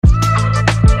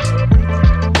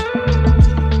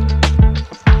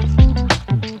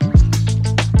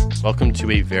welcome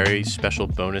to a very special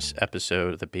bonus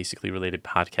episode of the Basically Related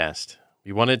podcast.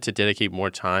 We wanted to dedicate more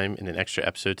time in an extra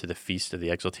episode to the Feast of the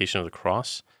Exaltation of the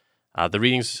Cross. The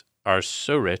readings are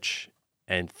so rich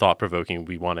and thought-provoking,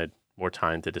 we wanted more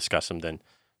time to discuss them than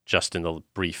just in the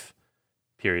brief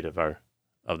period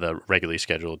of the regularly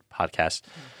scheduled podcast.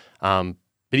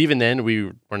 But even then,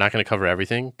 we're not going to cover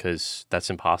everything because that's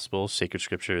impossible. Sacred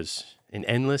Scripture is an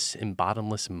endless and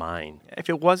bottomless mine. If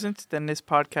it wasn't, then this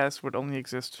podcast would only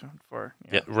exist for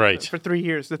for 3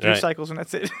 years, the three cycles, and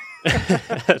that's it.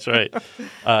 That's right.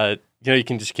 You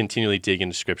can just continually dig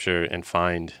into Scripture and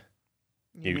find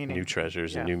new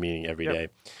treasures and new meaning every day.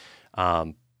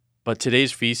 But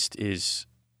today's feast is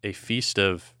a feast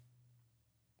of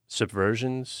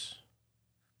subversions,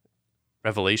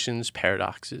 revelations,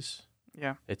 paradoxes.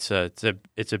 Yeah, it's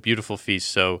a beautiful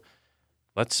feast. So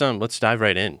let's dive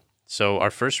right in. So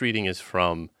our first reading is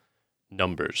from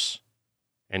Numbers,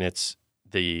 and it's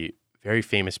the very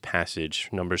famous passage,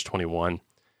 Numbers 21,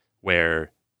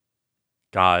 where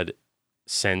God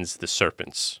sends the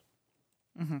serpents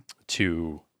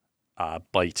to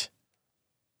bite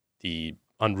the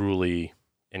unruly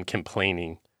and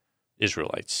complaining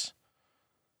Israelites.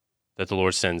 That the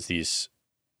Lord sends these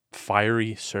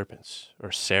fiery serpents,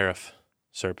 or seraph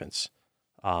serpents.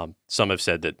 Some have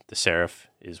said that the seraph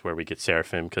is where we get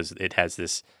seraphim because it has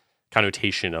this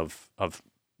connotation of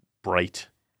bright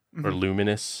or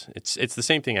luminous. It's the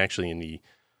same thing actually in the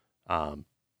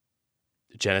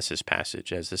Genesis passage,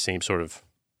 has the same sort of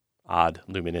odd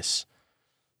luminous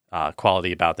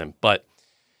quality about them. But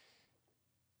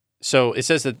so it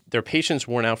says that their patience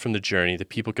worn out from the journey, the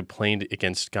people complained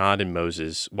against God and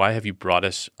Moses. Why have you brought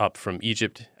us up from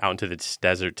Egypt out into this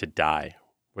desert to die,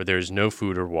 where there is no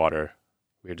food or water?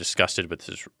 We are disgusted with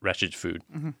this wretched food.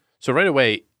 So right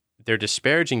away, they're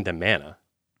disparaging the manna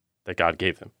that God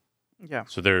gave them. Yeah.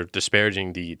 So they're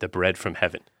disparaging the bread from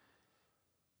heaven.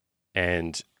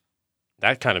 And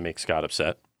that kind of makes God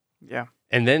upset. Yeah.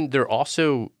 And then they're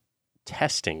also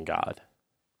testing God.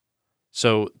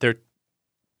 So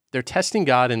they're testing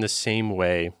God in the same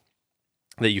way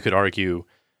that you could argue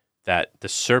that the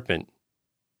serpent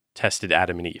tested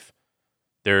Adam and Eve.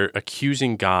 They're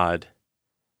accusing God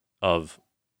of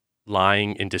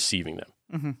lying and deceiving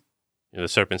them. The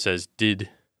serpent says, did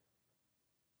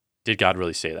God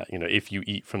really say that? If you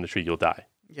eat from the tree, you'll die.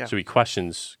 Yeah. So he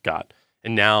questions God.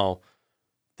 And now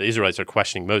the Israelites are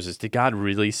questioning Moses. Did God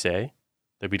really say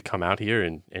that we'd come out here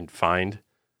and find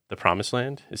the promised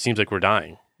land? It seems like we're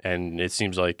dying. And it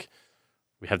seems like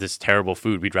we have this terrible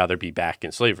food. We'd rather be back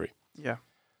in slavery. Yeah.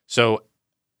 So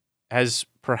as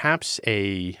perhaps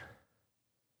I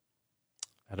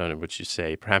don't know what you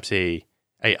say, perhaps a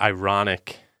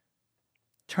ironic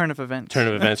turn of events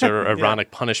or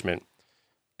ironic punishment,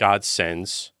 God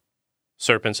sends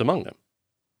serpents among them.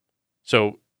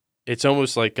 So it's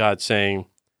almost like God saying,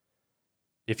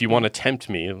 if you want to tempt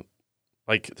me,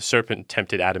 like the serpent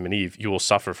tempted Adam and Eve, you will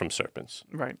suffer from serpents.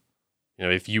 Right.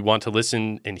 If you want to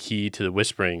listen and heed to the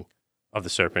whispering of the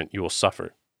serpent, you will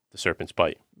suffer the serpent's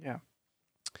bite. Yeah.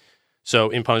 So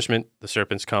in punishment, the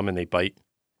serpents come and they bite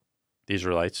the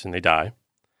Israelites and they die.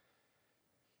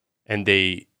 And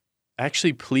they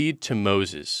actually plead to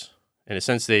Moses. In a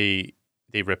sense, they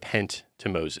repent to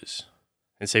Moses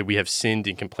and say, we have sinned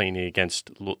in complaining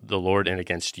against the Lord and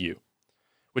against you,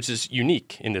 which is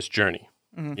unique in this journey.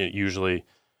 Usually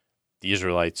the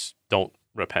Israelites don't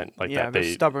repent like that. Yeah, they're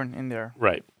stubborn in their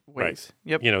ways. Right.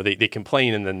 Yep. They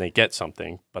complain and then they get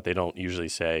something, but they don't usually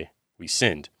say, we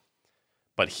sinned.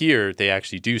 But here they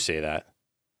actually do say that,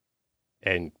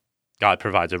 and God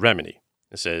provides a remedy.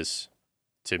 It says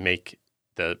to make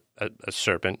a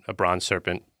serpent, a bronze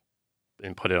serpent,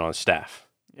 and put it on a staff.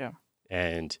 Yeah.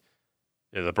 And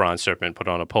the bronze serpent put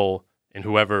on a pole, and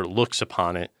whoever looks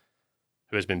upon it,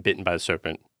 who has been bitten by the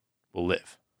serpent, will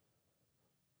live.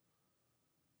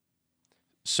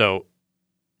 So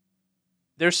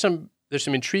there's some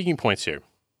intriguing points here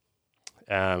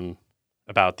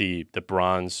about the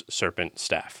bronze serpent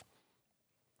staff.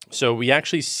 So we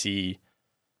actually see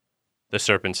the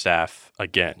serpent staff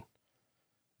again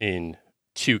in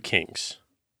 2 Kings.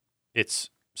 It's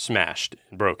smashed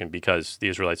and broken because the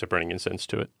Israelites are burning incense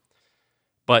to it.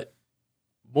 But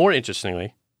more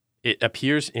interestingly, it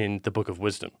appears in the Book of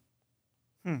Wisdom.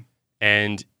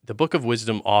 And the Book of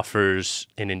Wisdom offers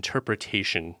an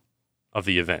interpretation of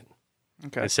the event.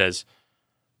 Okay. It says,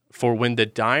 for when the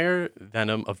dire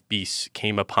venom of beasts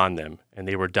came upon them, and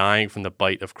they were dying from the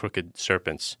bite of crooked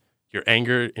serpents, your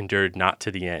anger endured not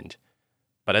to the end.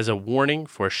 But as a warning,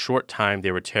 for a short time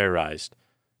they were terrorized,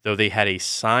 though they had a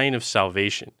sign of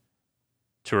salvation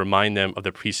to remind them of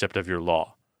the precept of your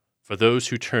law. For those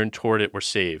who turned toward it were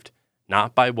saved.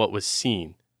 not by what was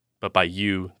seen, but by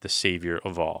you, the Savior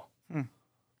of all.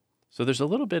 So there's a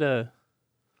little bit of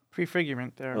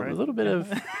prefigurement there, right? A little bit of,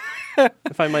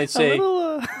 if I might say, a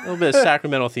little bit of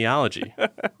sacramental theology,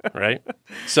 right?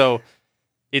 So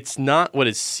it's not what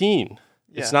is seen.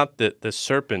 Yeah. It's not the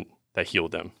serpent that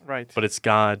healed them, right? But it's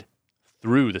God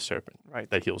through the serpent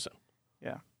that heals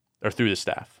them, or through the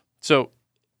staff. So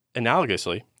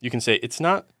analogously, you can say it's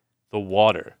not the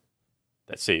water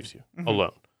that saves you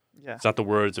alone. Yeah. It's not the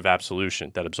words of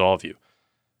absolution that absolve you,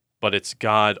 but it's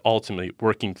God ultimately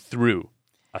working through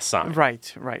a sign.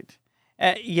 Right.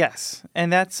 Yes,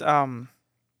 and that's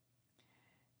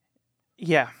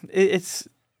it's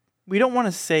we don't want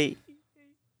to say.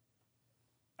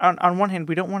 On one hand,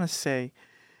 we don't want to say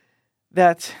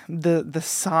that the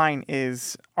sign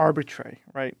is arbitrary,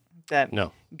 right? That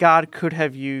God could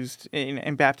have used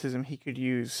in baptism. He could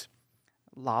use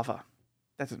lava.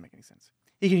 That doesn't make any sense.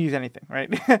 He could use anything, right?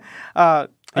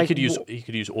 He could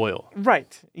use oil,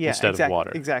 right? Yeah, instead of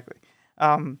water. Exactly.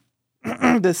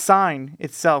 The sign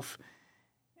itself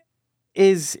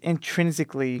is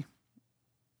intrinsically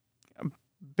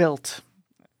built,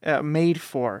 made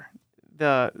for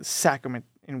the sacrament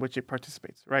in which it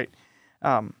participates, right?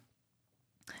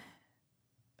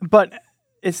 But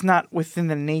it's not within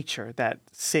the nature that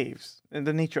saves,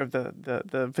 the nature of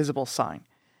the visible sign.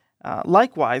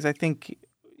 Likewise, I think,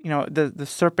 the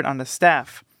serpent on the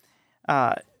staff,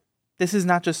 this is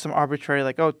not just some arbitrary,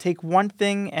 like, oh, take one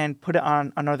thing and put it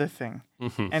on another thing,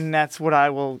 and that's what I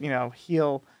will,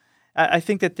 heal. I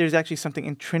think that there's actually something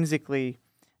intrinsically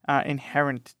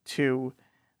inherent to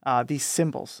these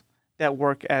symbols that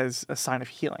work as a sign of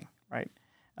healing, right?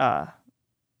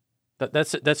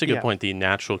 That's a good point. The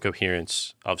natural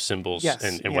coherence of symbols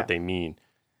and what they mean.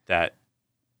 That,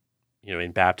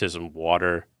 in baptism,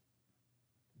 water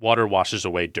washes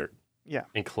away dirt. Yeah.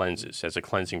 And cleanses, has a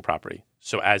cleansing property.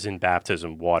 So as in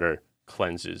baptism, water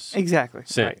cleanses. Exactly.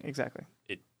 Sin. Right. Exactly.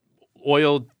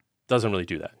 Oil doesn't really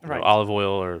do that. Right. Olive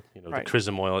oil or the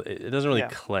chrism oil, it doesn't really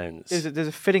cleanse. There's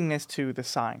a fittingness to the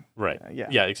sign. Right.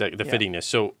 Yeah, exactly. The fittingness.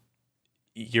 So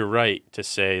you're right to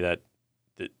say that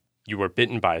you were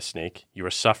bitten by a snake, you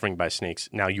were suffering by snakes.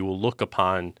 Now you will look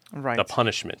upon the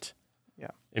punishment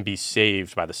and be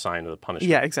saved by the sign of the punishment.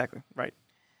 Yeah, exactly. Right.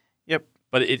 Yep.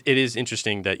 But it is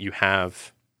interesting that you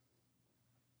have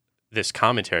this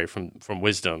commentary from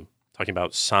wisdom talking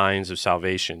about signs of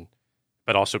salvation,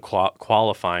 but also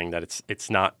qualifying that it's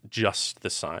not just the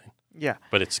sign. Yeah.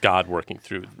 But it's God working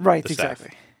through the staff.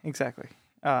 Exactly.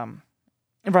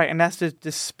 Right, and that's to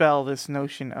dispel this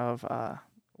notion of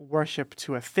worship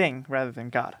to a thing rather than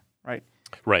God, right?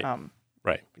 Right.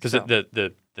 Right. Because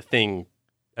the thing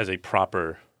as a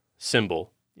proper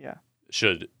symbol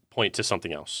should point to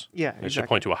something else. Yeah, exactly. It should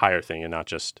point to a higher thing and not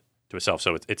just to itself.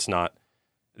 So it's not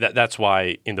that's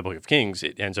why in the Book of Kings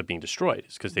it ends up being destroyed.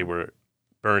 It's because they were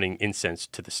burning incense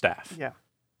to the staff. Yeah.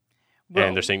 Well,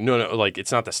 and they're saying no, like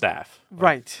it's not the staff.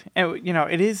 Right. And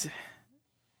it is,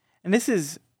 and this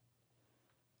is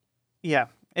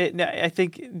I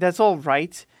think that's all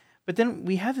right, but then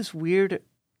we have this weird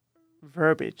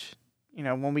verbiage,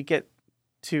 when we get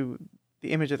to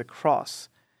the image of the cross.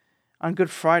 On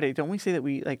Good Friday, don't we say that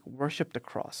we worship the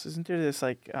cross? Isn't there this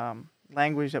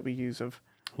language that we use of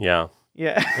Yeah.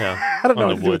 I don't know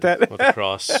what to do with that. With the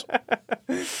cross.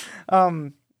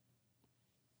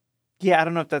 Yeah, I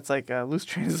don't know if that's a loose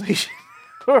translation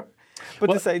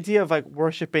but this idea of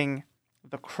worshiping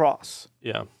the cross.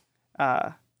 Yeah.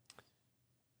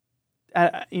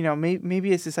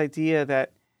 Maybe it's this idea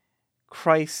that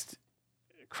Christ's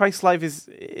life is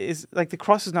the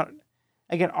cross is not,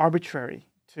 again, arbitrary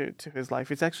to his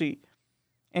life. It's actually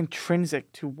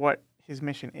intrinsic to what his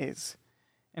mission is.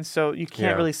 And so you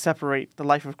can't really separate the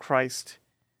life of Christ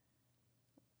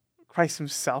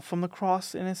himself from the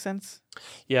cross in a sense.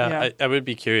 Yeah. I would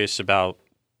be curious about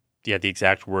the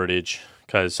exact wordage,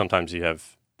 because sometimes you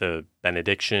have the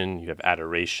benediction, you have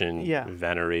adoration,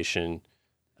 veneration.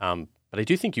 But I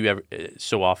do think you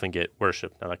so often get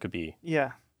worship. Now that could be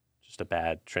just a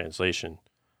bad translation.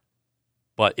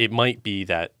 But it might be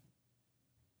that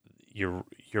you're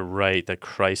right that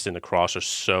Christ and the cross are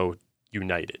so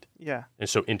united. Yeah. And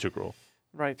so integral.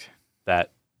 Right.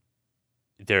 That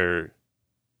they're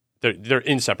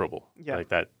inseparable. Yeah. Like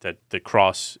that the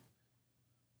cross,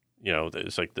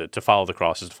 it's to follow the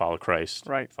cross is to follow Christ.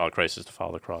 Right. To follow Christ is to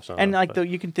follow the cross. And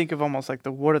you can think of almost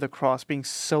the wood of the cross being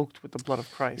soaked with the blood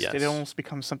of Christ. Yes. It almost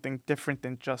becomes something different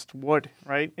than just wood,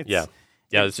 right?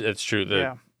 It's true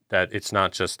that it's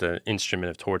not just an instrument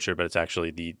of torture, but it's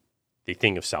actually the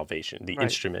thing of salvation, the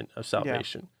instrument of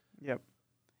salvation. Yep.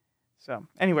 So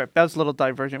anyway, that was a little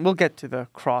divergent. We'll get to the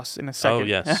cross in a second. Oh,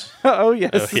 yes. Oh,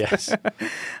 yes. Oh, yes.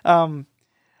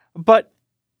 But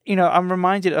I'm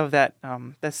reminded of that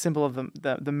that symbol of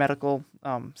the medical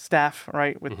staff,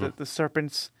 right, with the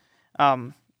serpents.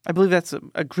 I believe that's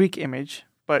a Greek image,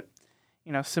 but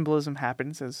symbolism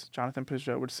happens, as Jonathan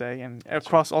Peugeot would say, and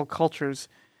across all cultures,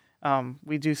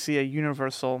 we do see a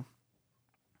universal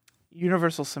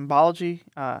symbology,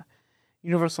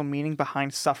 universal meaning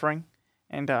behind suffering,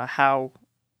 and how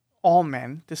all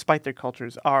men, despite their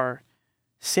cultures, are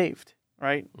saved,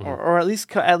 right? Or at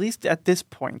least at this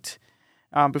point,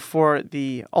 before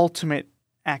the ultimate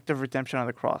act of redemption on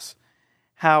the cross,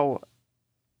 how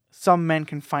some men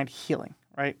can find healing,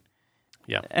 right?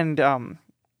 Yeah. And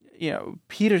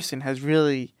Peterson has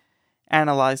really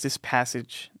analyzed this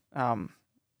passage. I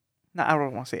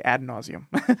don't want to say ad nauseum,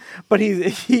 but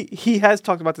he has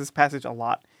talked about this passage a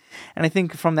lot. And I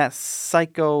think from that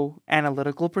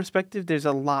psychoanalytical perspective, there's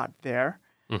a lot there.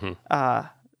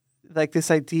 Like this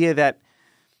idea that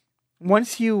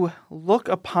once you look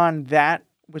upon that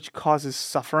which causes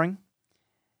suffering,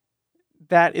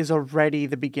 that is already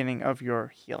the beginning of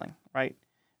your healing, right?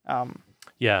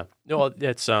 Yeah. No,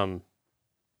 it's I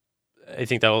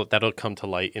think that'll come to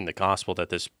light in the gospel that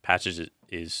this passage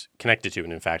is connected to,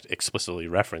 and in fact explicitly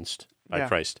referenced by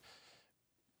Christ.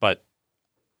 But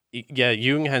yeah,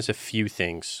 Jung has a few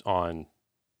things on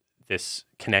this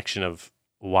connection of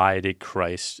why did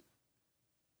Christ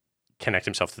connect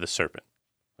himself to the serpent?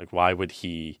 Like, why would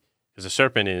he? Because the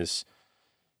serpent is,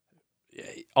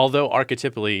 although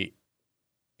archetypally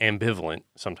ambivalent,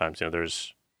 sometimes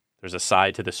there's a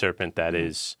side to the serpent that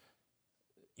is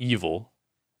evil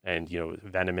and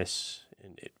venomous,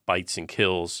 and it bites and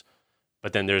kills.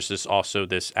 But then there's also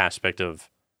this aspect of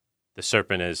the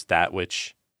serpent as that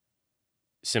which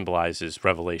symbolizes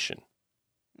revelation.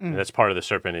 And that's part of the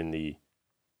serpent in the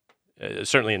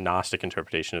certainly a Gnostic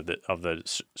interpretation of the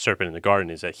serpent in the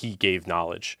garden is that he gave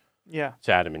knowledge to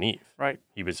Adam and Eve. Right.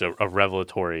 He was a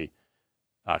revelatory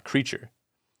creature,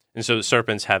 and so the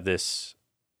serpents have this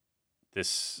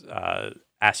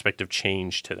aspect of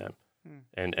change to them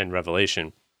and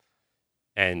revelation,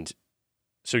 and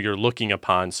so you're looking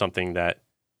upon something that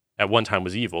at one time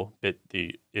was evil,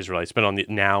 the Israelites, but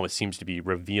now it seems to be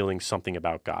revealing something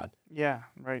about God. Yeah,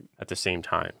 right. At the same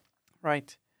time.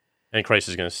 Right. And Christ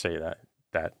is going to say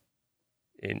that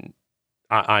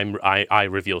I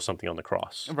reveal something on the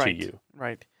cross to you.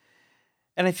 Right.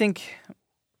 And I think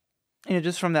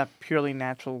just from that purely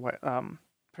natural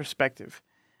perspective,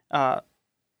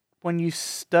 when you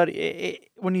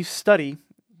study,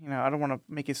 I don't want to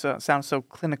make it sound so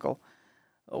clinical.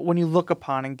 When you look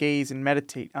upon and gaze and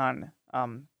meditate on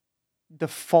the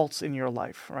faults in your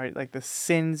life, right? Like the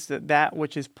sins, that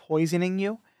which is poisoning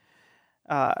you,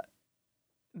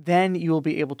 then you will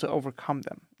be able to overcome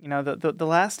them. The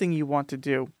last thing you want to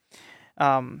do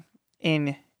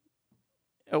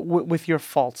with your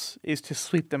faults is to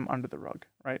sweep them under the rug,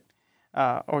 right?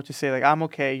 Or to say like, I'm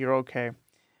okay, you're okay.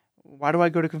 Why do I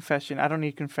go to confession? I don't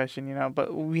need confession,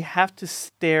 But we have to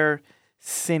stare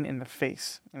sin in the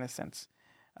face, in a sense.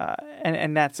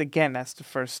 And that's the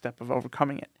first step of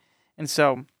overcoming it. And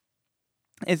so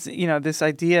it's, this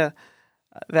idea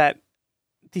that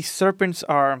these serpents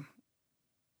are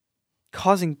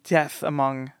causing death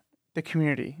among the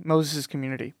community, Moses'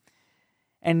 community.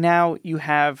 And now you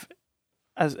have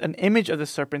as an image of the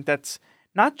serpent that's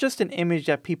not just an image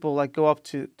that people like go up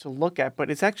to look at, but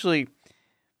it's actually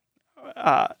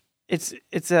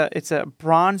it's a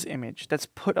bronze image that's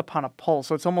put upon a pole.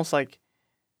 So it's almost like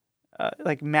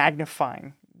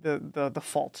magnifying the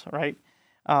fault, right?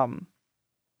 Not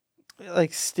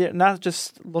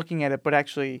just looking at it, but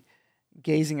actually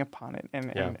gazing upon it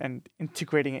and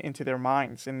integrating it into their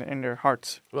minds and in their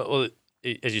hearts. Well,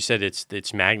 as you said,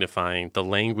 it's magnifying the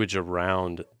language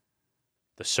around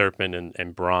the serpent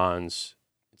and bronze,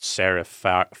 seraph,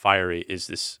 fiery, is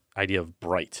this idea of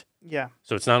bright. Yeah.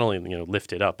 So it's not only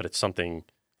lifted up, but it's something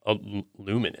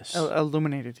luminous,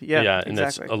 illuminated. Yeah. Yeah, and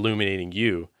exactly. that's illuminating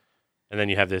you. And then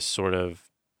you have this sort of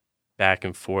back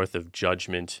and forth of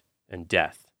judgment and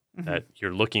death that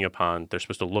you're looking upon. They're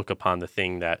supposed to look upon the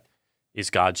thing that is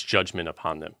God's judgment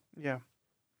upon them. Yeah.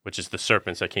 Which is the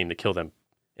serpents that came to kill them.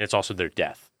 And it's also their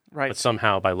death. Right. But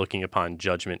somehow by looking upon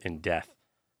judgment and death,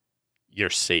 you're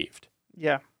saved.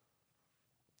 Yeah.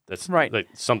 That's right. Like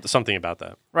something about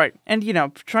that. Right. And,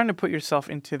 trying to put yourself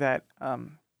into that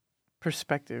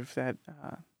perspective, that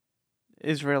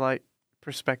Israelite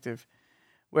perspective,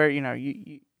 where,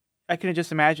 I can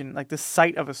just imagine, like, the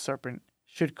sight of a serpent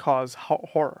should cause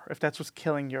horror if that's what's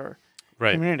killing your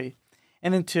community.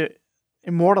 And then to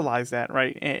immortalize that,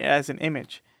 right, as an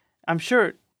image. I'm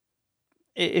sure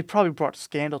it probably brought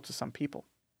scandal to some people.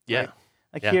 Yeah. Right?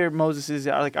 Like Yeah. here, Moses is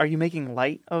like, are you making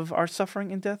light of our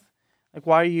suffering and death? Like,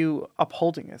 why are you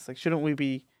upholding this? Like, shouldn't we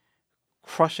be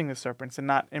crushing the serpents and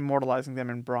not immortalizing them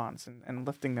in bronze and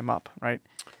lifting them up? Right.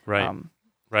 Right.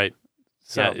 Right.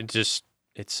 So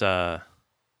Yeah.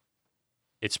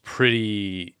 It's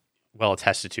pretty well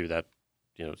attested to that,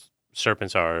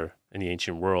 serpents are in the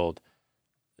ancient world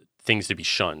things to be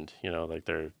shunned. Like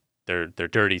they're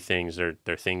dirty things. They're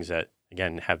things that,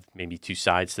 again, have maybe two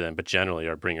sides to them, but generally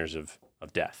are bringers of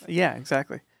death. yeah,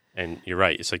 exactly. And you're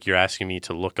right. It's like you're asking me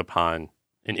to look upon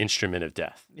an instrument of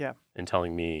death Yeah. and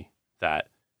telling me that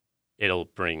it'll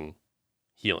bring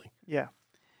healing. Yeah.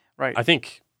 Right. I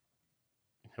think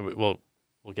we'll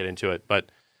get into it,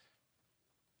 but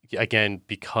again,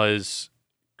 because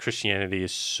Christianity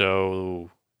is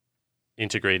so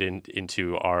integrated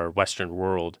into our Western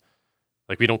world,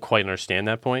 like we don't quite understand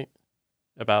that point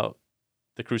about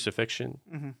the crucifixion,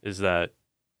 is that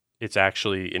it's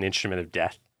actually an instrument of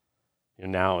death.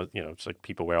 Now, it's like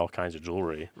people wear all kinds of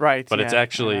jewelry. Right. But it's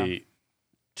actually,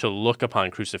 to look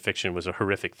upon crucifixion was a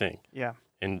horrific thing. Yeah.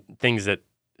 And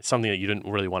something that you didn't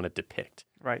really want to depict.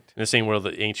 Right. In the same world,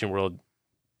 the ancient world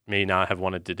may not have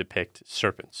wanted to depict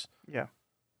serpents. Yeah.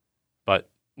 But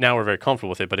now we're very comfortable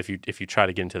with it. But if you try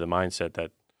to get into the mindset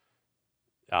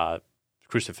that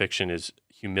crucifixion is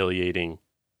humiliating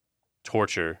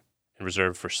torture and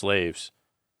reserved for slaves,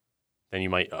 then you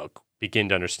might begin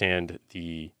to understand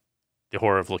the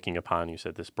horror of looking upon, you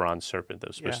said, this bronze serpent that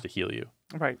was supposed to heal you.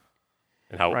 Right.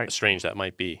 And how strange that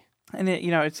might be. And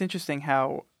it's interesting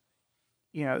how,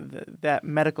 that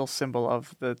medical symbol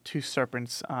of the two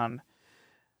serpents on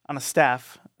a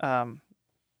staff.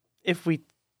 If we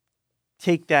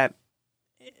take that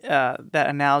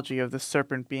analogy of the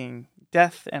serpent being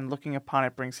death and looking upon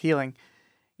it brings healing,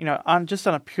 on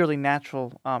a purely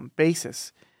natural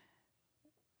basis,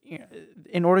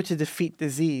 in order to defeat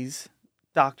disease,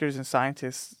 doctors and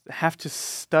scientists have to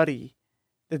study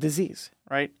the disease,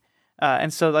 right?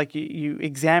 And so, like, you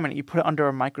examine it, you put it under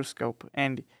a microscope,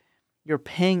 and you're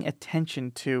paying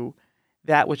attention to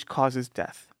that which causes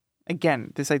death.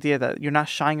 Again, this idea that you're not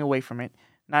shying away from it,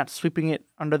 not sweeping it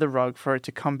under the rug for it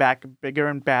to come back bigger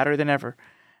and badder than ever,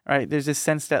 right? There's this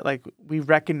sense that, like, we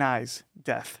recognize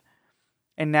death,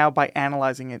 and now by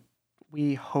analyzing it,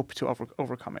 we hope to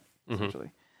overcome it,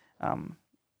 essentially.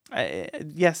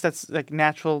 Yes, that's like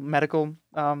natural medical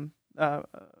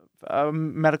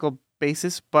medical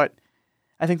basis, but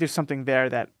I think there's something there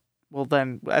that will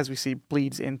then, as we see,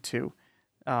 bleeds into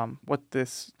what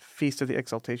this Feast of the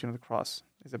Exaltation of the Cross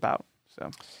is about.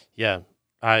 So, yeah,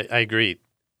 I agree.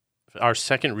 Our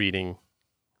second reading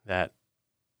that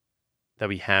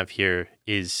we have here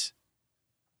is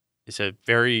a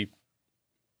very,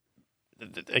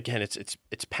 again,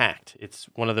 it's packed. It's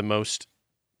one of the most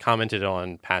commented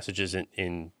on passages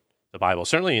in the Bible.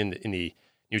 Certainly in the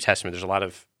New Testament, there's a lot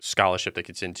of scholarship that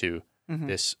gets into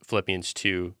this Philippians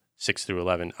 2, 6 through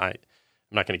 11. I'm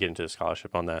not going to get into the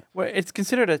scholarship on that. Well, it's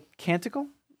considered a canticle?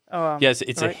 Yes,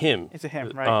 it's right? a hymn. It's a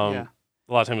hymn, right? Yeah.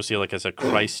 A lot of times we'll see it like as a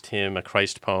Christ hymn, a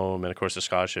Christ poem, and of course the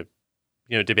scholarship,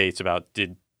 debates about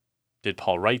did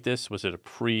Paul write this? Was it a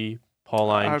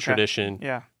pre-Pauline tradition?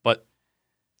 Yeah. But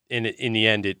in the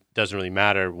end, it doesn't really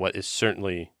matter. What is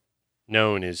certainly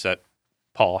known is that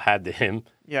Paul had the hymn,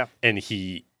 and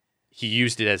he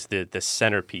used it as the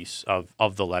centerpiece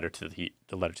of the letter to the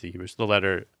Hebrews, the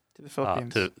letter to the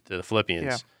Philippians, to the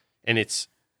Philippians, and it's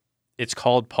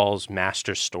called Paul's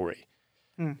master story,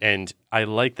 and I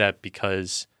like that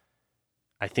because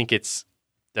I think it's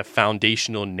the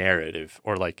foundational narrative,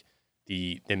 or like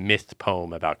the myth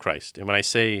poem about Christ. And when I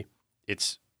say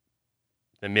it's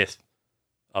the myth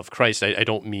of Christ, I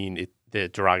don't mean the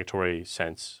derogatory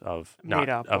sense of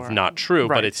not true,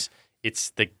 but it's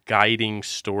the guiding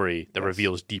story that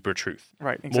reveals deeper truth,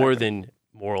 right? Exactly. More than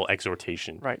moral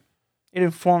exhortation, right? It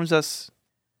informs us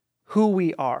who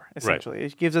we are, essentially. Right.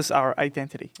 It gives us our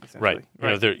identity, essentially.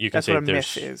 Right. You can That's say what a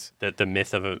myth is. The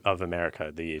myth of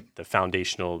America, the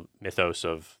foundational mythos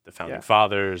of the founding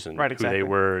fathers and who they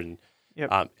were, and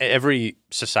every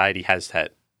society has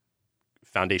that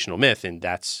foundational myth, and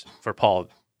that's, for Paul,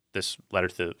 this letter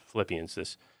to the Philippians,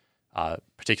 this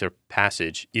particular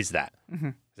passage is that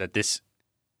this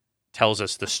tells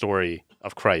us the story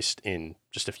of Christ in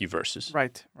just a few verses.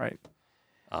 Right.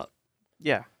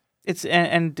 It's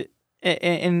and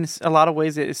in a lot of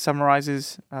ways it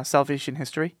summarizes salvation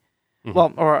history,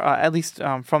 well, or at least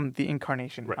from the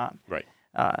incarnation on. Right.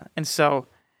 And so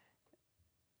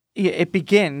it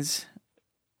begins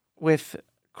with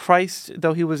Christ,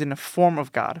 though he was in the form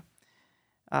of God.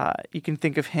 You can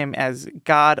think of him as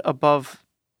God above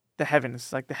the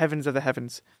heavens, like the heavens of the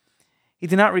heavens. He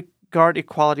did not regard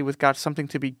equality with God something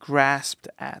to be grasped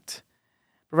at,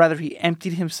 but rather he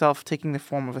emptied himself, taking the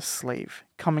form of a slave,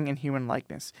 coming in human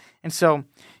likeness. And so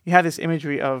you have this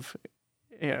imagery of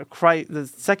Christ, the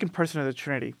second person of the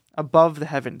Trinity, above the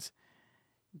heavens,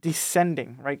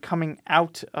 descending, right, coming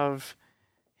out of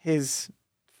his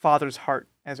Father's heart,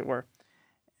 as it were,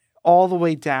 all the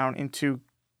way down into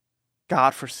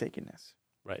God-forsakenness.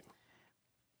 Right.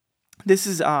 This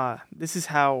is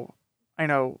how I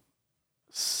know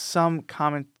some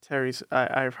commentaries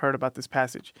I've heard about this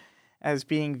passage as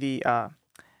being the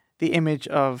image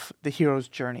of the hero's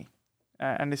journey,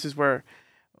 and this is where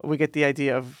we get the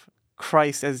idea of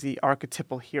Christ as the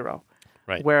archetypal hero,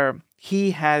 right, where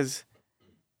he has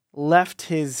left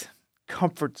his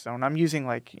comfort zone. I'm using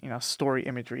story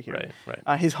imagery here.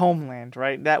 Right. His homeland,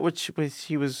 right, that which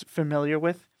he was familiar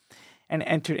with, and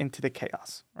entered into the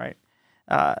chaos, right,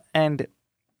 and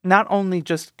not only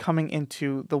just coming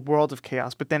into the world of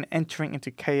chaos, but then entering into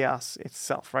chaos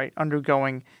itself, right,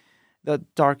 undergoing the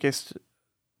darkest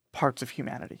parts of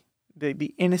humanity,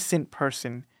 the innocent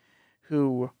person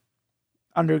who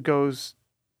undergoes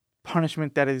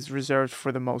punishment that is reserved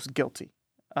for the most guilty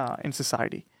in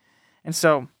society. And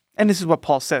this is what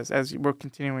Paul says as we're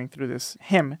continuing through this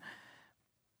hymn.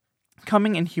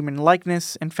 Coming in human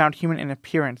likeness and found human in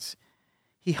appearance,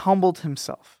 he humbled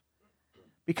himself,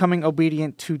 becoming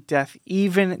obedient to death,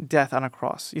 even death on a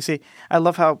cross. You see, I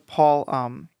love how Paul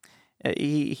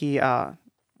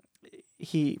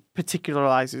he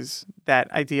particularizes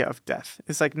that idea of death.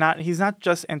 It's like he's not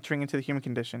just entering into the human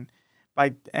condition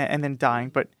and then dying,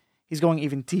 but he's going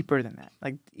even deeper than that,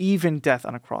 like even death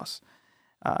on a cross.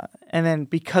 And then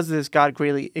because of this, God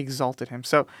greatly exalted him.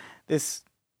 So this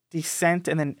descent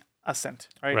and then ascent,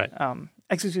 right? Right.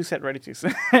 Exegesis et reditus,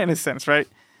 in a sense, right?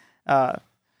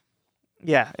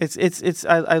 Yeah, it's.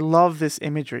 I love this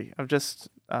imagery of just.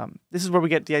 This is where we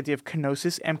get the idea of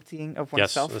kenosis, emptying of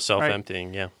oneself. Yes, the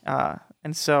self-emptying, right? Yeah.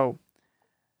 And so.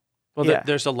 Well,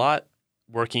 there's a lot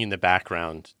working in the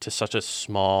background to such a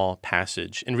small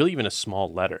passage, and really even a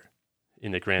small letter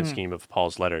in the grand scheme of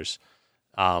Paul's letters.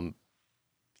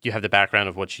 You have the background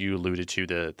of what you alluded to,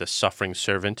 the suffering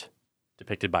servant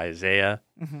depicted by Isaiah.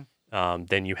 Mm-hmm.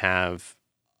 Then you have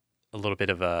a little bit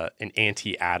of an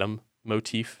anti-Adam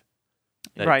motif.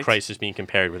 That right. Christ is being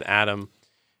compared with Adam.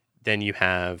 Then you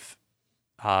have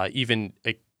even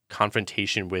a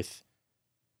confrontation with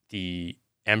the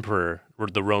emperor, or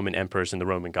the Roman emperors and the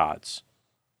Roman gods.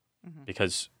 Mm-hmm.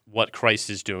 Because what Christ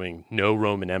is doing, no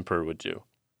Roman emperor would do,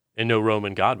 and no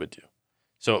Roman god would do.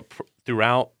 So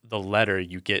throughout the letter,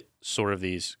 you get sort of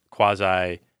these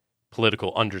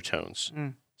quasi-political undertones,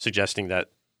 suggesting that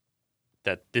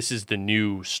this is the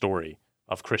new story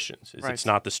of Christians. Right. It's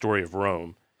not the story of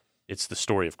Rome. It's the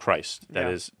story of Christ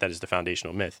that is the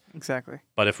foundational myth. Exactly.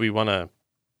 But if we want to,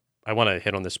 I want to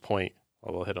hit on this point.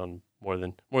 Well, we'll hit on more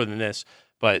than this.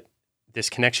 But this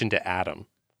connection to Adam,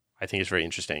 I think, is very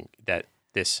interesting. That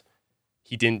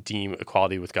he didn't deem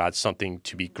equality with God something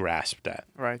to be grasped at.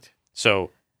 Right.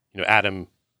 So, Adam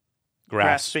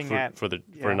grasping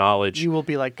for knowledge. You will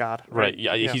be like God. Right.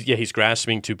 Yeah. He's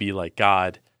grasping to be like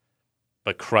God,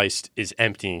 but Christ is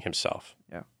emptying himself.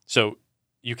 Yeah. So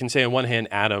you can say on one hand,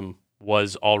 Adam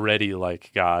was already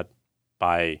like God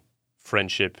by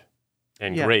friendship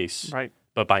and grace, right,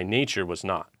 but by nature was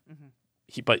not.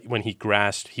 Mm-hmm. But when he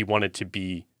grasped, he wanted to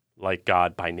be like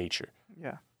God by nature.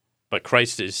 Yeah. But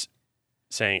Christ is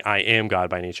saying, I am God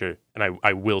by nature, and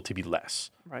I will to be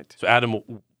less. Right. So Adam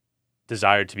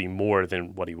desired to be more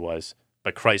than what he was,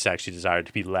 but Christ actually desired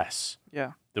to be less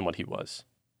than what he was.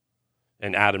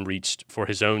 And Adam reached for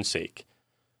his own sake,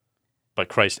 but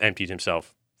Christ emptied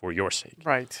himself for your sake.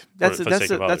 Right. That's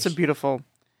a beautiful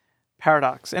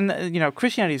paradox. And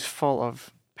Christianity is full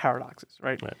of paradoxes,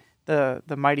 right?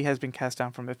 The mighty has been cast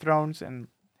down from their thrones, and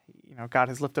God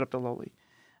has lifted up the lowly.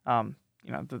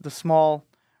 The small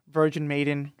virgin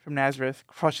maiden from Nazareth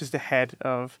crushes the head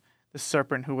of the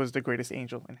serpent who was the greatest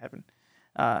angel in heaven.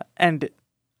 And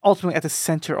ultimately at the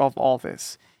center of all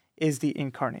this is the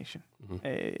incarnation. Mm-hmm.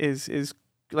 Is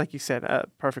like you said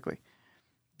perfectly,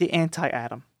 the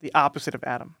anti-Adam, the opposite of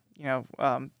Adam.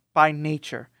 By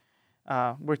nature,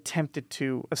 we're tempted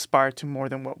to aspire to more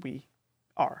than what we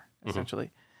are,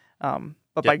 essentially.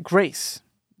 But by grace,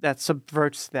 that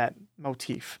subverts that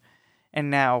motif. And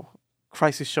now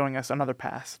Christ is showing us another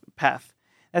path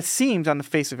that seems, on the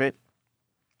face of it,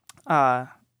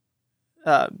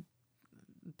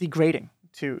 degrading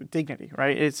to dignity,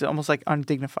 right? It's almost like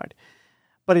undignified.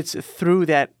 But it's through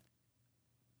that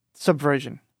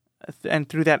subversion and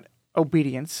through that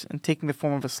obedience and taking the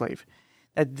form of a slave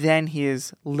that then he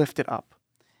is lifted up.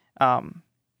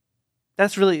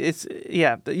 That's really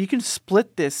you can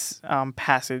split this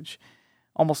passage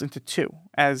almost into two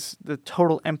as the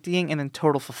total emptying and then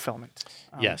total fulfillment.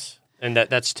 Yes, and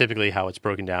that's typically how it's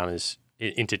broken down is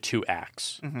into two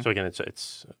acts. Mhm. So again,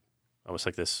 it's almost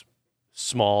like this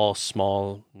small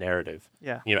narrative.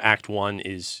 Yeah. Act 1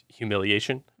 is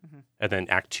humiliation, Mhm. and then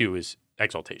Act 2 is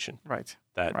exaltation. Right.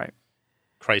 That Right.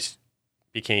 Christ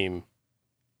became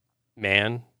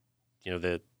man.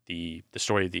 The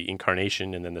story of the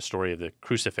incarnation, and then the story of the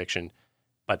crucifixion,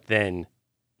 but then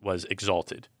was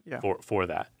exalted Yeah. for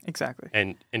that. Exactly.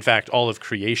 And in fact, all of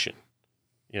creation,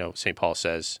 St. Paul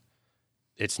says,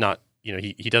 it's not,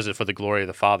 he does it for the glory of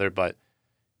the Father, but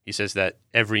he says that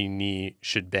every knee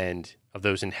should bend of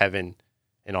those in heaven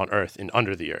and on earth and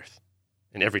under the earth,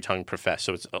 and every tongue profess.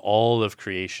 So it's all of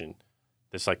creation,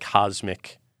 this like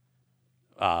cosmic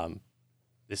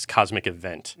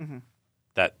event Mm-hmm.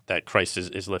 that Christ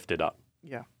is lifted up.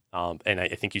 Yeah. And I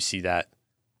think you see that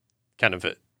kind of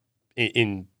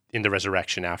in the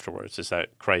resurrection afterwards, is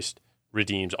that Christ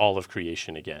redeems all of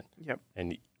creation again. Yep.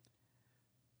 And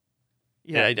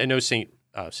Yeah. I know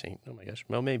oh my gosh,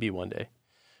 well, maybe one day.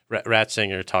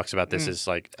 Ratzinger talks about this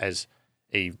as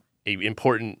a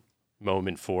important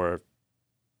moment for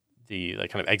the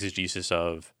kind of exegesis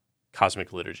of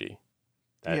cosmic liturgy.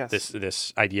 That Yes.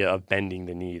 this idea of bending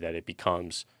the knee, that it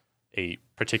becomes a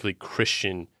particularly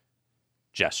Christian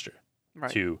gesture Right.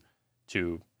 to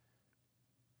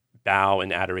bow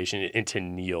in adoration and to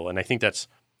kneel. And I think that's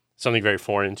something very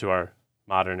foreign to our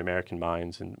modern American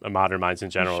minds and modern minds in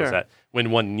general, Sure. is that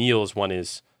when one kneels, one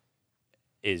is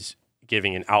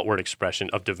giving an outward expression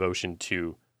of devotion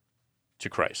to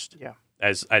Christ. Yeah.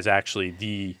 As actually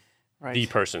the Right.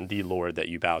 person, the Lord that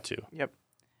you bow to. Yep.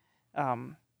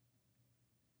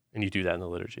 And you do that in the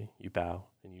liturgy. You bow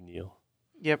and you kneel.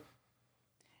 Yep.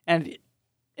 And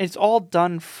it's all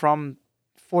done for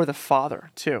the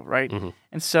Father too, right? Mhm.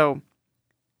 And so,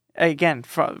 again,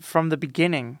 from the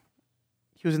beginning,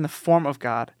 he was in the form of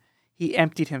God. He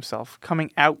emptied himself,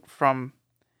 coming out from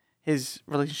his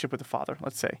relationship with the Father,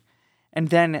 let's say. And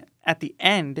then at the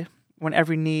end, when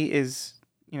every knee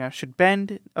should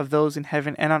bend of those in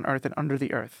heaven and on earth and under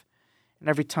the earth, and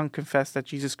every tongue confess that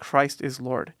Jesus Christ is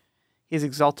Lord, he is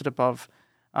exalted above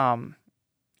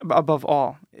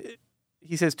all.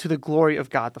 He says, to the glory of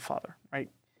God the Father, right?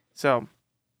 So,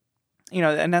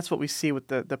 and that's what we see with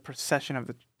the procession of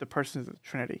the persons of the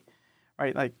Trinity,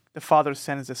 right? Like the Father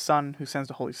sends the Son, who sends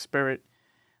the Holy Spirit.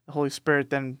 The Holy Spirit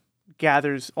then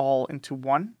gathers all into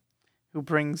one, who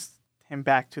brings him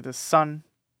back to the Son,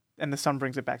 and the Son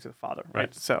brings it back to the Father, right?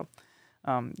 Right. So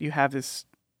you have this,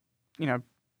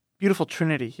 beautiful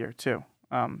Trinity here too.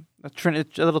 A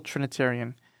little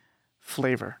Trinitarian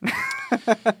flavor.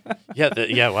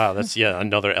 Wow, that's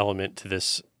another element to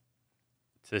this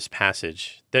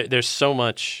passage. There's so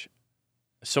much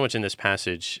in this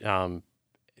passage. Also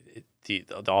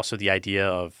the idea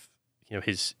of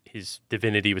his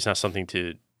divinity was not something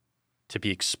to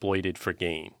be exploited for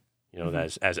gain.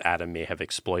 Mhm. as Adam may have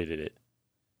exploited it,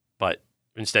 but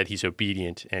instead he's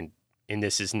obedient, and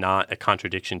this is not a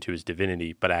contradiction to his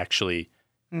divinity, but actually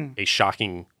a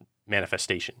shocking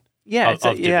manifestation. Yeah, of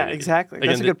divinity. exactly. Again,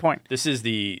 That's a good point. This is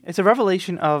It's a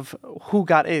revelation of who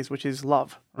God is, which is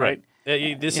love, right?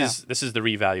 This is the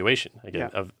reevaluation again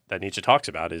of that Nietzsche talks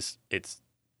about. It's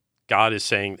God is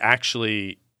saying,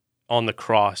 actually, on the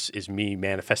cross is me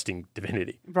manifesting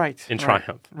divinity, Right, in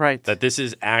triumph. Right. That this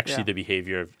is actually the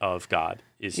behavior of God,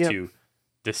 is to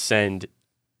descend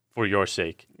for your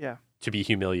sake, to be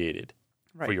humiliated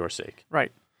for your sake.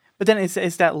 Right. But then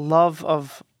it's that love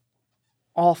of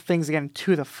all things, again,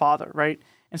 to the Father, right?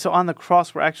 And so on the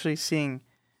cross, we're actually seeing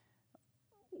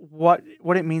what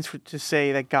it means to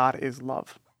say that God is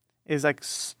love, is like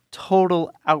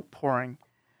total outpouring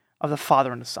of the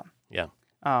Father and the Son. Yeah.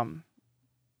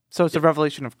 So it's a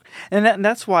revelation of, and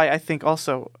that's why I think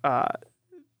also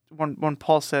when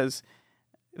Paul says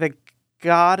that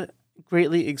God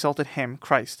greatly exalted him,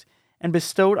 Christ, and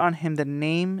bestowed on him the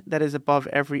name that is above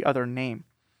every other name.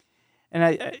 And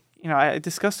I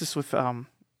discussed this with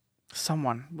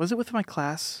someone. Was it with my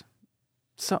class?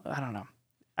 So I don't know.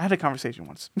 I had a conversation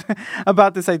once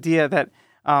about this idea that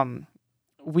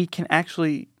we can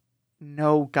actually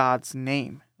know God's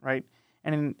name, right?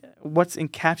 And what's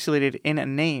encapsulated in a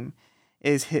name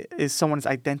is someone's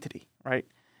identity, right?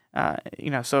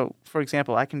 So for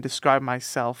example, I can describe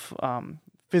myself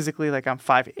physically, like I'm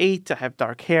 5'8", I have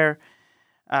dark hair.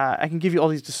 I can give you all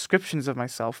these descriptions of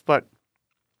myself, but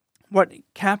what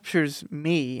captures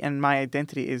me and my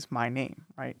identity is my name,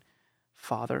 right?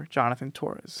 Father Jonathan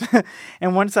Torres.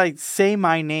 And once I say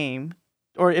my name,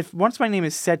 or once my name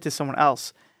is said to someone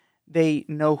else, they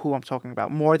know who I'm talking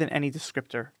about more than any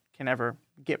descriptor can ever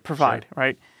provide,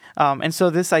 right? And so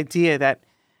this idea that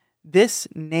this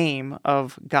name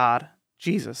of God,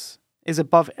 Jesus, is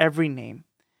above every name,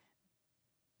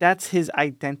 that's his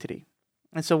identity.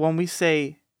 And so when we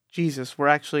say Jesus, we're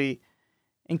actually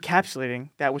encapsulating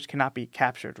that which cannot be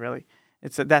captured, really.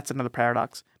 That's another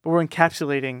paradox. But we're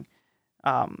encapsulating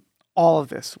all of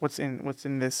this, what's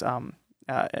in this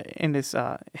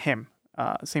hymn,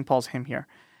 St. Paul's hymn here.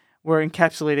 We're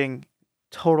encapsulating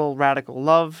total radical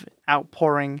love,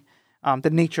 outpouring, the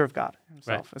nature of God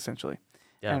himself, essentially.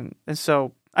 Yeah. And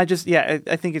so I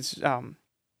think it's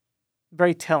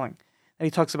very telling that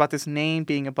he talks about this name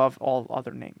being above all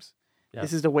other names. Yeah.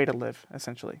 This is the way to live,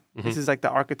 essentially. Mm-hmm. This is like the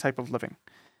archetype of living,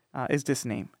 is this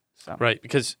name. So. Right,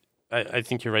 because I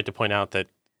think you're right to point out that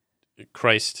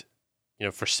Christ,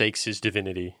 forsakes his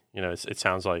divinity. It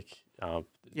sounds like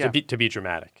to be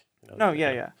dramatic.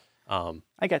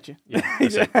 I get you.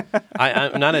 Yeah,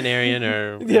 I'm not an Arian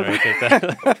or anything like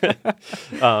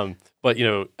that. But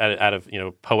out of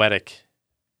poetic,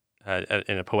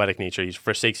 in a poetic nature, he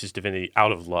forsakes his divinity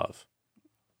out of love.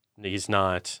 He's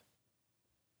not.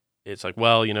 It's like,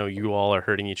 well, you all are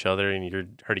hurting each other and you're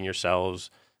hurting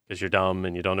yourselves because you're dumb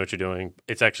and you don't know what you're doing.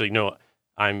 It's actually no.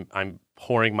 I'm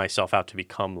pouring myself out to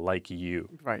become like you,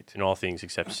 right, in all things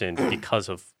except sin, because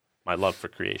of my love for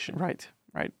creation, right.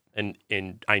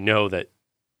 And I know that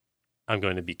I'm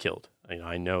going to be killed.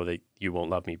 I know that you won't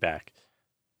love me back,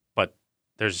 but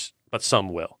some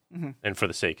will, mm-hmm. and for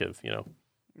the sake of for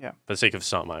the sake of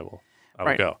some, I will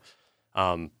right. go.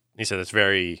 He said that's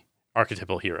very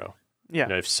archetypal hero. Yeah,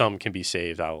 if some can be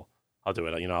saved, I'll do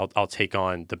it. I'll take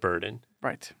on the burden,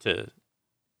 right, to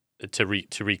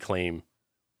reclaim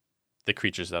the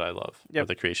creatures that I love, or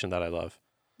the creation that I love,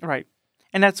 right,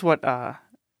 and that's what.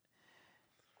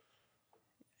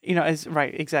 Is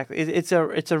right, exactly. It's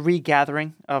a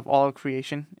regathering of all of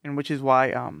creation, and which is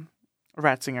why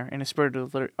Ratzinger, in the spirit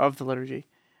of the liturgy,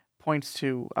 points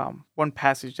to one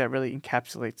passage that really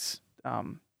encapsulates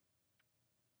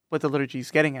what the liturgy is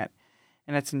getting at,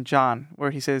 and that's in John,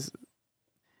 where he says,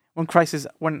 "When Christ says,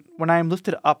 when I am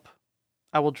lifted up,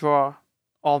 I will draw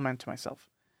all men to myself."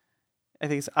 I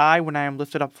think it's when I am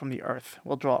lifted up from the earth,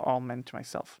 will draw all men to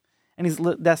myself. And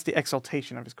that's the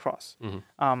exaltation of his cross.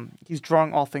 Mm-hmm. He's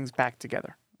drawing all things back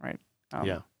together, right?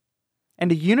 And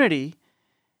the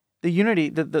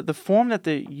form that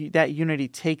that unity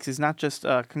takes is not just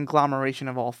a conglomeration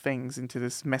of all things into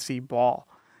this messy ball.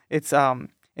 It's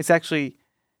actually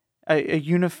a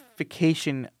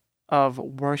unification of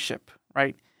worship,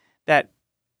 right? That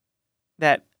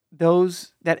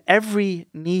every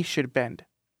knee should bend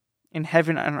in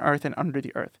heaven and earth and under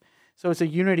the earth. So it's a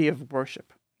unity of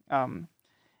worship. And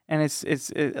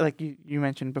it's like you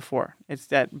mentioned before. It's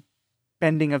that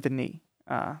bending of the knee.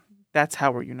 That's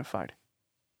how we're unified.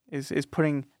 Is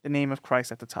putting the name of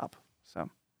Christ at the top. So,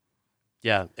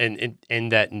 yeah,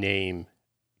 and that name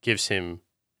gives him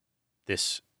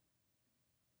this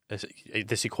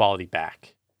equality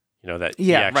back. That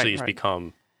he actually has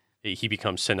become. He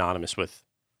becomes synonymous with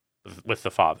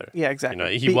the Father. Yeah,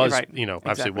 exactly. He was exactly.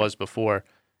 obviously was before.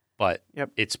 But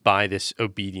it's by this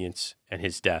obedience and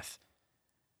his death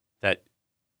that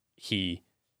he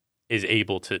is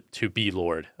able to be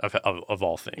Lord of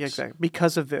all things. Yeah, exactly.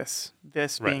 Because of this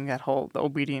being that whole the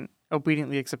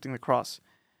obediently accepting the cross.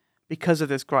 Because of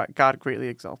this, God greatly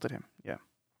exalted him. Yeah.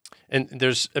 And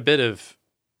there's a bit of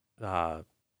a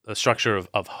structure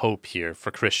of hope here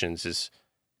for Christians is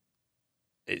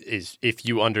if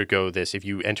you undergo this, if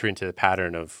you enter into the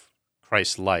pattern of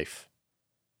Christ's life,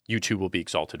 you too will be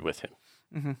exalted with him.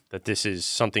 Mm-hmm. That this is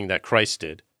something that Christ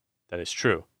did, that is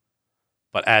true.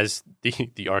 But as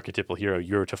the archetypal hero,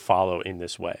 you're to follow in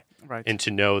this way. Right. And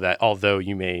to know that although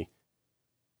you may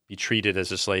be treated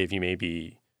as a slave, you may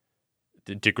be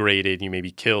degraded, you may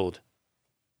be killed,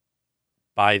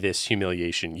 by this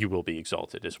humiliation, you will be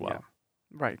exalted as well.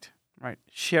 Yeah. Right.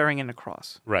 Sharing in the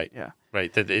cross. Right. Yeah.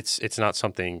 Right. That it's not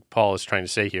something Paul is trying to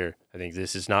say here. I think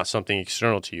this is not something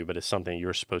external to you, but it's something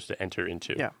you're supposed to enter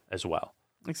into as well.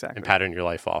 Exactly. And pattern your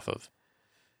life off of.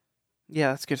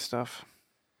 Yeah, that's good stuff.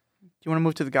 Do you want to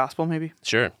move to the gospel, maybe?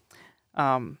 Sure.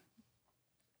 So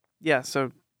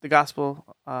the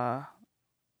gospel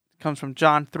comes from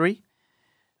John 3.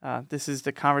 This is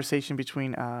the conversation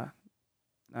between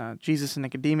Jesus and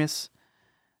Nicodemus.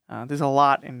 There's a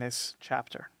lot in this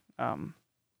chapter.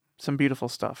 Some beautiful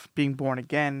stuff. Being born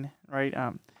again, right?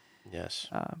 Yes.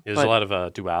 There's a lot of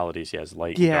dualities. He has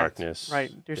light and darkness.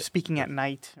 Right. They're speaking at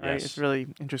night, right? Yes. It's really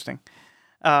interesting.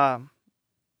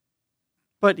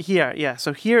 But here,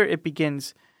 so here it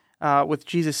begins with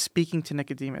Jesus speaking to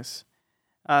Nicodemus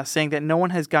saying that no one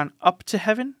has gone up to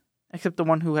heaven except the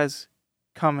one who has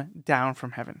come down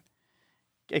from heaven.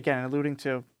 Again, alluding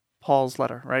to Paul's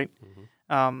letter, right?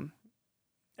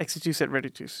 Exitus et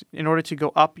reditus. In order to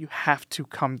go up, you have to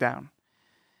come down.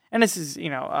 And this is,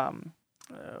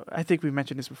 I think we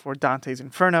mentioned this before, Dante's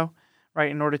Inferno,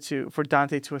 right? In order for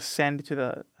Dante to ascend to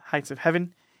the heights of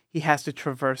heaven, he has to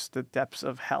traverse the depths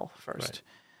of hell first.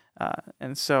 Right.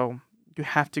 And so you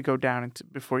have to go down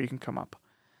before you can come up.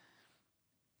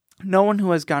 No one who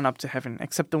has gone up to heaven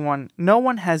except the one. No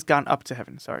one has gone up to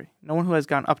heaven. No one who has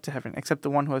gone up to heaven except the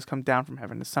one who has come down from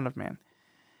heaven, the Son of Man.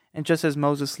 And just as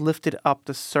Moses lifted up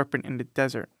the serpent in the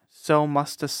desert, so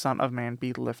must the Son of Man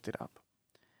be lifted up,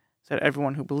 so that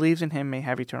everyone who believes in him may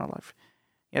have eternal life.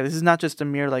 Yeah, this is not just a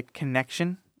mere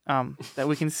connection that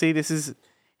we can see. This is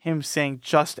him saying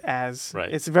just as.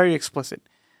 Right. It's very explicit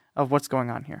of what's going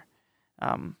on here.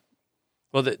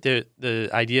 Well, the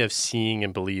idea of seeing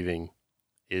and believing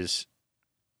is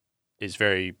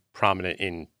very prominent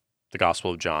in the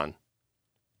Gospel of John.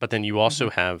 But then you also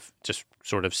have, just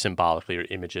sort of symbolically or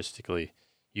imagistically,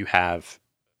 you have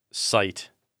sight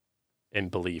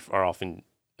and belief are often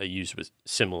used with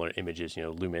similar images,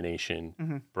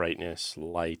 illumination, brightness,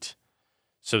 light.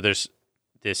 So there's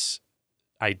this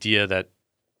idea that,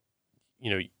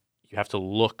 you have to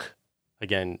look,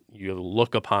 again, you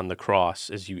look upon the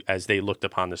cross as they looked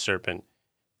upon the serpent,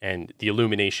 and the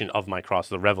illumination of my cross,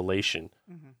 the revelation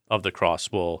of the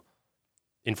cross will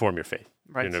inform your faith.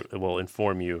 Right. It will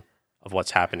inform you of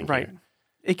what's happening here.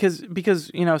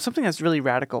 Because something that's really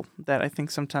radical that I think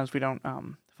sometimes we don't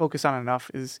focus on enough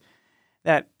is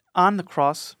that on the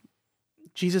cross,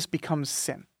 Jesus becomes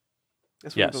sin.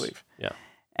 That's what we believe. Yeah.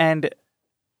 And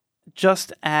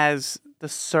just as the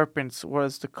serpent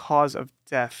was the cause of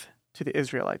death to the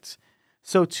Israelites,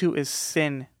 so too is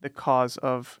sin the cause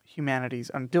of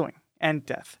humanity's undoing and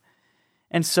death.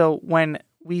 And so when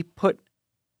we put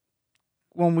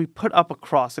up a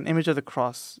cross, an image of the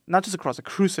cross, not just a cross, a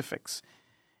crucifix,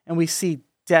 and we see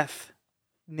death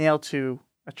nailed to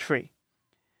a tree,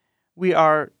 we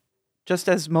are, just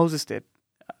as Moses did,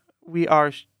 we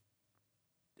are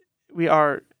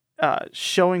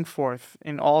showing forth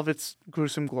in all of its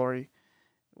gruesome glory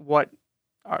what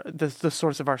the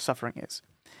source of our suffering is.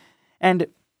 And,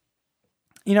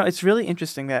 it's really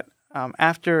interesting that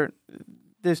after,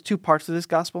 there's two parts to this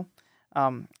gospel.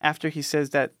 After he says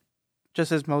that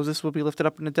just as Moses will be lifted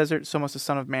up in the desert, so must the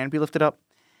Son of Man be lifted up.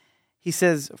 He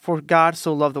says, for God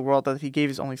so loved the world that he gave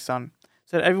his only Son,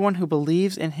 so that everyone who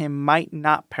believes in him might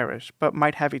not perish, but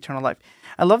might have eternal life.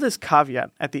 I love this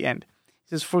caveat at the end. He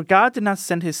says, for God did not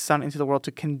send his Son into the world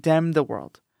to condemn the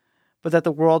world, but that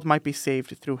the world might be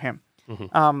saved through him.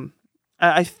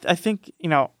 I think,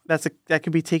 that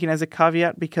could be taken as a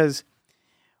caveat, because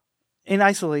in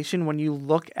isolation, when you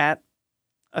look at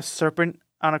a serpent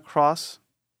on a cross,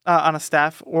 on a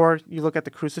staff, or you look at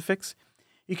the crucifix,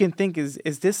 you can think, is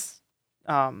this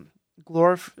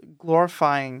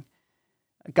glorifying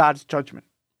God's judgment,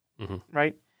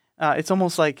 right? It's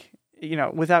almost like,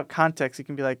 without context, it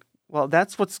can be like, well,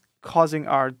 that's what's causing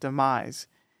our demise.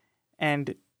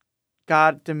 And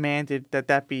God demanded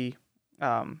that be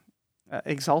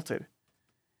exalted.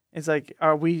 It's like,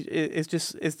 is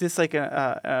this like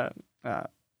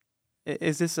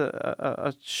is this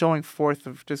a showing forth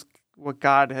of just what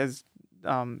God has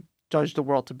judged the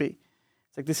world to be?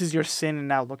 It's like, this is your sin, and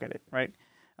now look at it, right?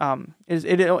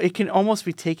 It can almost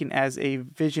be taken as a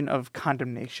vision of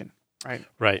condemnation, right?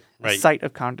 Right. A sight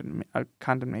of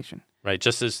condemnation. Right,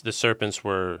 just as the serpents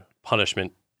were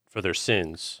punishment for their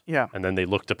sins, and then they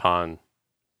looked upon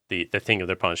the thing of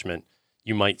their punishment,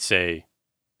 you might say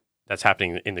that's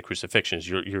happening in the crucifixions.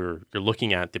 You're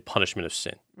looking at the punishment of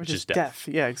sin, which is death.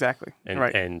 Yeah, exactly.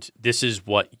 And this is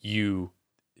what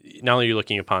not only are you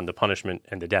looking upon the punishment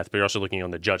and the death, but you're also looking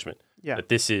on the judgment. Yeah. That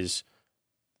this is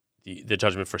the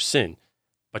judgment for sin.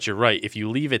 But you're right. If you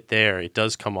leave it there, it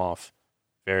does come off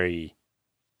very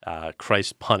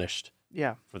Christ punished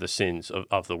for the sins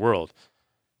of the world.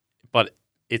 But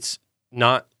it's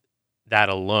not that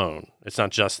alone. It's not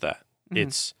just that.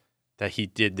 It's that he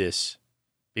did this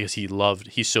because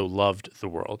he so loved the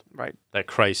world. Right. That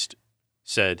Christ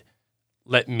said,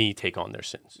 let me take on their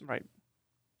sins. Right.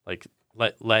 Like,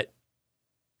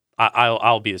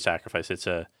 I'll be the sacrifice. It's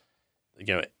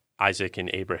Isaac and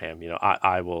Abraham,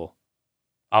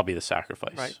 I'll be the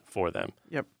sacrifice for them.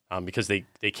 Yep. Because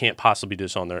they can't possibly do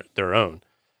this on their own.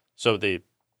 So they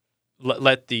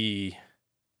let the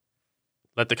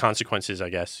consequences, I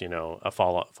guess,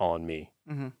 fall on me,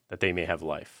 that they may have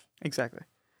life. Exactly.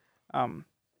 And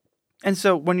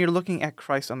so when you're looking at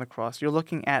Christ on the cross, you're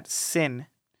looking at sin.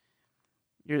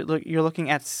 You're looking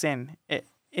at sin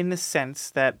in the sense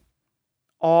that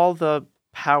all the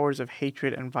powers of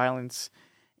hatred and violence,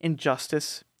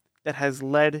 injustice that has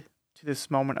led to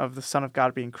this moment of the Son of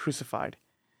God being crucified,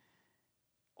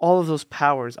 all of those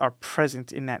powers are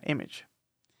present in that image.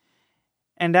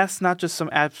 And that's not just some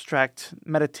abstract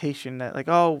meditation that like,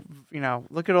 oh,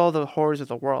 look at all the horrors of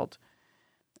the world.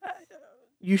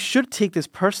 You should take this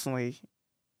personally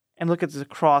and look at the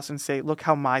cross and say, look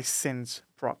how my sins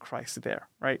brought Christ there,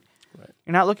 right?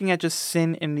 You're not looking at just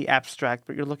sin in the abstract,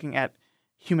 but you're looking at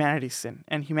humanity's sin,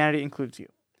 and humanity includes you.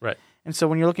 Right. And so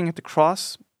when you're looking at the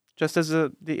cross, just as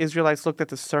the Israelites looked at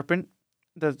the serpent,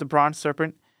 the bronze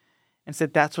serpent, and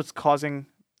said, that's what's causing,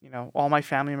 all my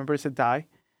family members to die,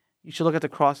 you should look at the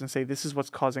cross and say, this is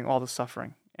what's causing all the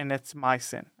suffering, and that's my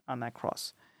sin on that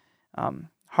cross.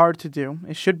 Hard to do.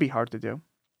 It should be hard to do.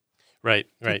 Right.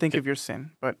 To think of your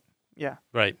sin, but yeah.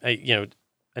 Right.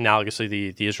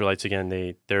 Analogously, the Israelites,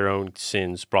 again, their own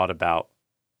sins brought about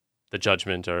the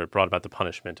judgment or brought about the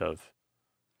punishment of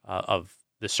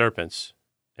the serpents,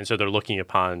 and so they're looking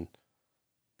upon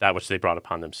that which they brought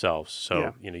upon themselves.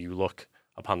 So you look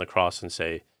upon the cross and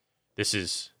say, "This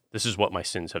is what my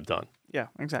sins have done." Yeah,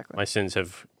 exactly. My sins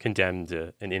have condemned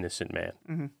an innocent man,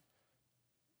 mm-hmm.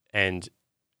 and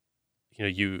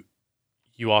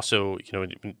you also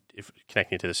if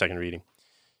connecting to the second reading.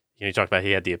 You talked about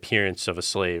he had the appearance of a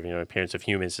slave, appearance of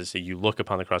humans. To say you look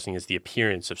upon the cross and he has the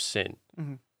appearance of sin,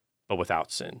 mm-hmm. but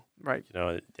without sin. Right.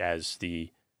 As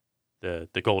the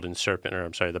golden serpent, or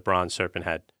I'm sorry, the bronze serpent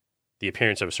had the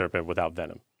appearance of a serpent without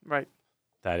venom. Right.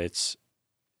 That it's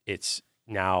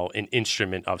now an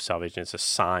instrument of salvation. It's a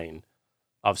sign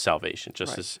of salvation,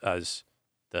 just as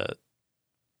the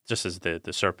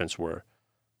serpents were.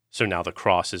 So now the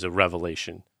cross is a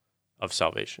revelation of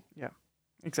salvation. Yeah.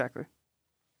 Exactly.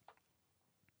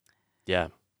 Yeah.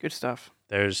 Good stuff.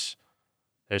 There's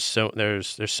so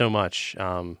much.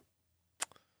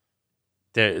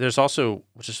 There's also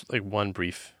just like one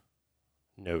brief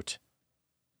note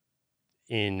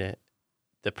in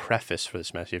the preface for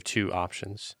this Mass. You have two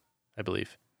options, I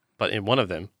believe, but in one of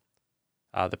them,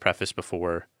 the preface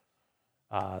before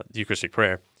the Eucharistic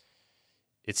prayer,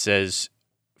 it says,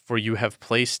 "For you have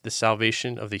placed the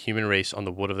salvation of the human race on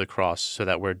the wood of the cross, so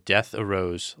that where death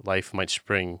arose, life might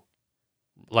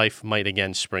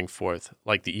again spring forth,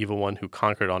 like the evil one who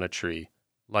conquered on a tree,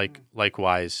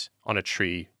 likewise on a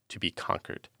tree to be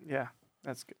conquered." Yeah,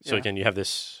 that's good. So again, you have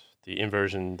the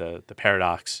inversion, the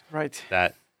paradox. Right.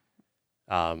 That,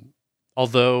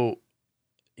 although,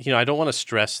 I don't want to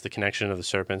stress the connection of the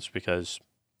serpents, because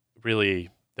really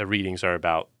the readings are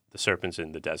about the serpents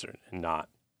in the desert and not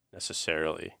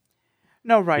necessarily.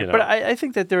 No, right. But I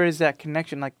think that there is that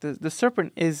connection. Like the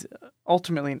serpent is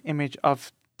ultimately an image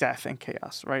of death and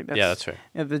chaos, right? That's right.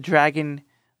 The dragon,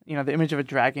 the image of a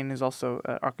dragon is also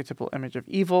an archetypal image of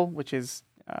evil, which is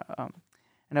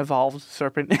an evolved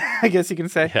serpent, I guess you can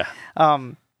say. Yeah.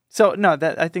 So no,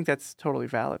 I think that's totally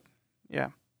valid. Yeah.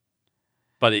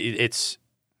 But it's,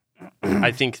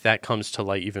 I think that comes to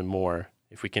light even more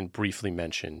if we can briefly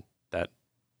mention that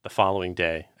the following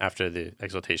day after the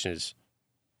exaltation is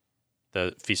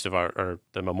the feast of or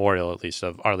the memorial, at least,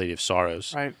 of Our Lady of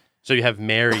Sorrows. Right. So you have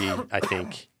Mary, I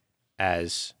think,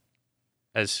 as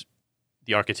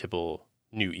the archetypal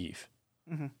new Eve.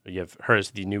 Mm-hmm. You have her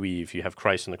as the new Eve. You have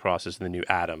Christ on the cross as the new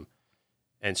Adam.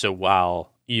 And so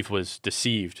while Eve was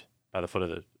deceived by at the foot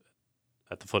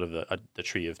of the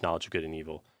tree of knowledge of good and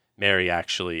evil, Mary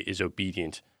actually is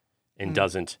obedient and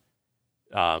doesn't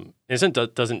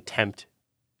tempt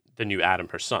the new Adam,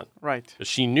 her son. Right. Because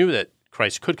she knew that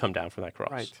Christ could come down from that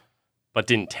cross, right, but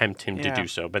didn't tempt him to do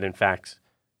so. But in fact,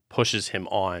 pushes him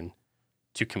on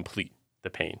to complete the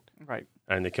pain, right,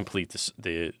 and to complete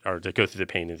to go through the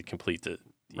pain and to complete the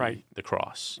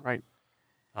cross. Right.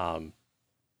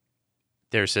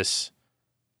 There's this,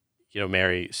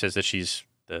 Mary says that she's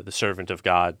the servant of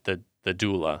God, the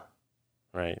doula,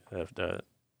 right?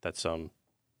 That's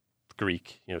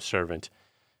Greek, servant,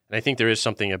 and I think there is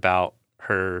something about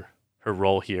her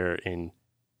role here in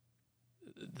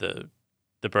the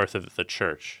birth of the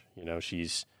church.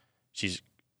 She's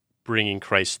bringing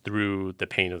Christ through the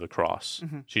pain of the cross.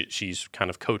 Mm-hmm. She's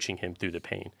kind of coaching him through the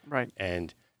pain. Right.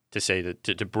 And to say that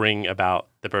to bring about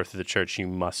the birth of the church, you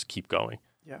must keep going.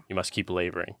 Yeah. You must keep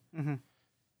laboring. Mm-hmm.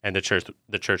 And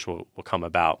the church will come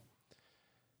about.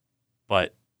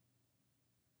 But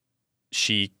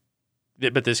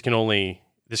this can only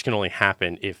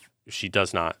happen if she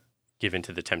does not give in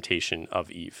to the temptation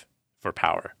of Eve for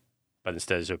power, but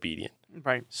instead is obedient.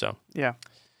 Right. So yeah.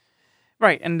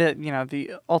 Right, and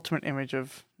the ultimate image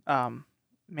of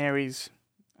Mary's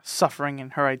suffering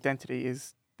and her identity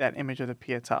is that image of the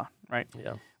Pietà, right?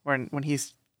 Yeah. When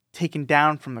he's taken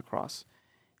down from the cross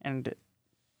and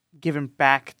given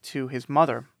back to his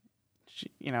mother.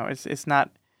 It's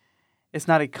not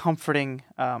a comforting,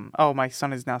 oh, my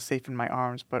son is now safe in my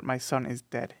arms, but my son is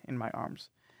dead in my arms.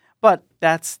 But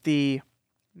that's the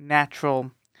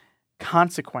natural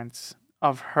consequence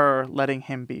of her letting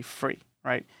him be free,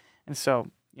 right? And so,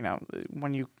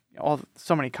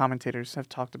 so many commentators have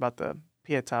talked about the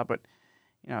Pietà, but,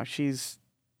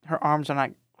 her arms are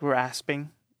not grasping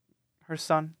her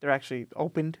son. They're actually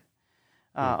opened,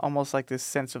 almost like this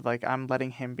sense of like, I'm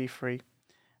letting him be free.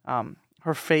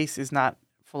 Her face is not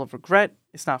full of regret.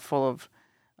 It's not full of,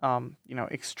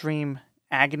 extreme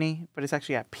agony, but it's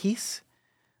actually at peace.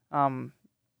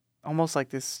 Almost like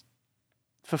this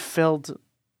fulfilled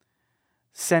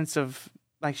sense of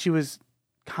like she was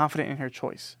confident in her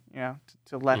choice,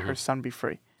 to let her son be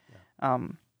free. Yeah.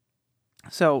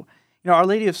 So, Our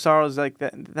Lady of Sorrows, like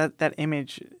that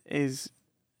image is,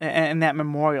 and that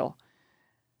memorial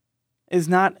is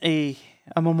not a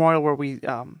memorial where we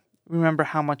remember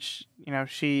how much,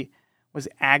 she was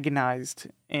agonized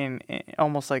in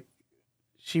almost like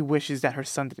she wishes that her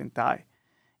son didn't die.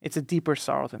 It's a deeper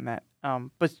sorrow than that.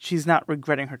 But she's not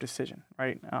regretting her decision,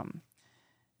 right?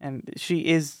 And she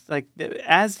is like,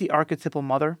 as the archetypal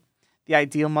mother, the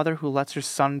ideal mother who lets her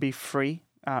son be free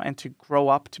and to grow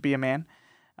up to be a man,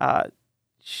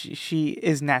 she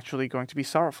is naturally going to be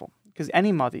sorrowful. Because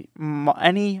any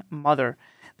mother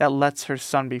that lets her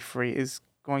son be free is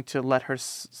going to let her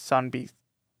son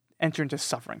enter into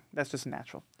suffering. That's just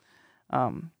natural.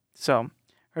 So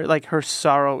her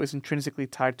sorrow is intrinsically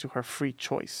tied to her free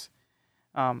choice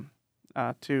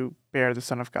to bear the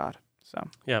Son of God. So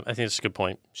yeah, I think that's a good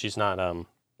point. She's not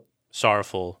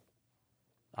sorrowful.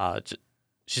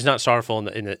 She's not sorrowful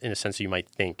in a sense that you might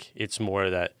think. It's more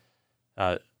that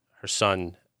her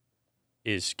son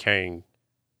is carrying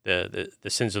the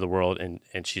sins of the world,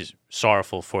 and she's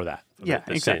sorrowful for that. For the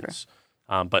exactly. Sins,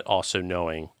 but also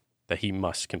knowing that he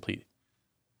must complete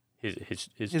his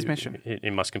mission. He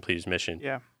must complete his mission.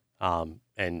 Yeah.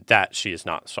 And that she is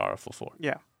not sorrowful for.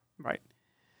 Yeah. Right.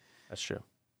 That's true.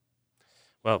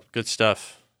 Well, good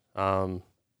stuff.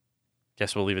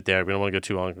 Guess we'll leave it there. We don't want to go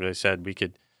too long. As I said, we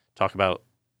could talk about.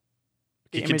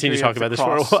 We could continue to talk about this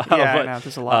for a while. Yeah, but, I know.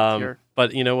 There's a lot here.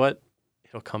 But you know what?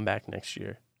 It'll come back next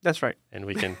year. That's right. And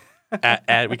we can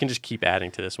add. We can just keep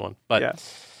adding to this one. But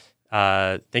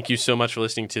thank you so much for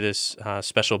listening to this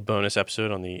special bonus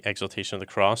episode on the Exaltation of the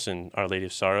Cross and Our Lady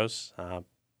of Sorrows.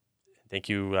 Thank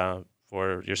you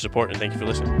for your support, and thank you for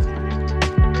listening.